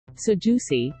So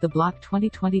juicy, the Block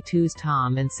 2022's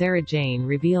Tom and Sarah Jane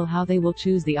reveal how they will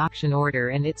choose the auction order,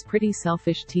 and it's pretty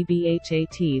selfish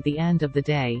tbhat. The end of the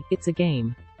day, it's a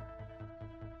game.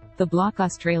 The Block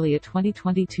Australia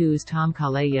 2022's Tom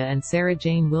Calleja and Sarah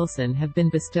Jane Wilson have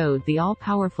been bestowed the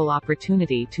all-powerful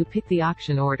opportunity to pick the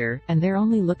auction order, and they're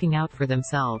only looking out for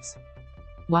themselves.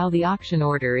 While the auction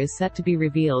order is set to be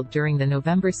revealed during the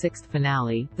November 6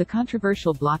 finale, the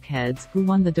controversial Blockheads, who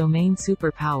won the domain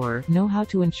superpower, know how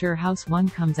to ensure House 1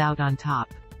 comes out on top.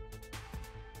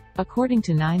 According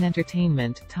to 9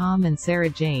 Entertainment, Tom and Sarah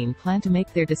Jane plan to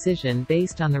make their decision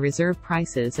based on the reserve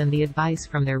prices and the advice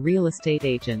from their real estate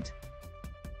agent.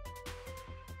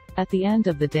 At the end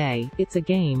of the day, it's a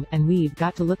game, and we've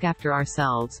got to look after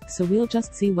ourselves, so we'll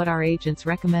just see what our agents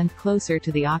recommend closer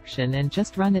to the auction and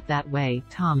just run it that way,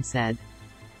 Tom said.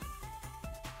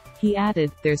 He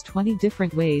added, "There's 20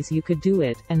 different ways you could do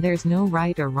it, and there's no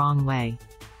right or wrong way.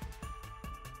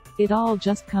 It all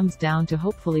just comes down to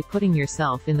hopefully putting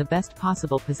yourself in the best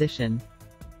possible position.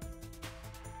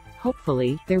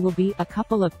 Hopefully, there will be a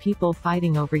couple of people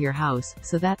fighting over your house,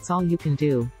 so that's all you can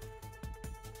do."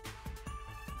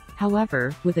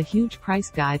 However, with a huge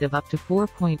price guide of up to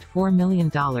 $4.4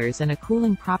 million and a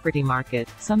cooling property market,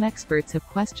 some experts have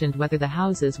questioned whether the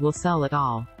houses will sell at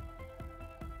all.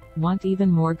 Want even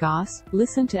more goss?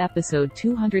 Listen to episode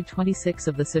 226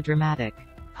 of the So Dramatic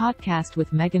podcast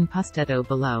with Megan Pustetto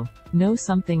below. Know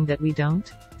something that we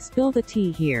don't? Spill the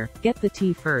tea here. Get the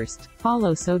tea first.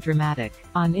 Follow So Dramatic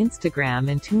on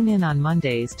Instagram and tune in on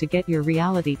Mondays to get your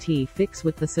reality tea fix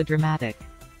with the So Dramatic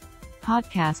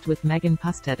podcast with Megan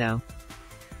Pustetto.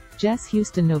 Jess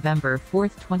Houston, November 4,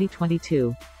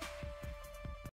 2022.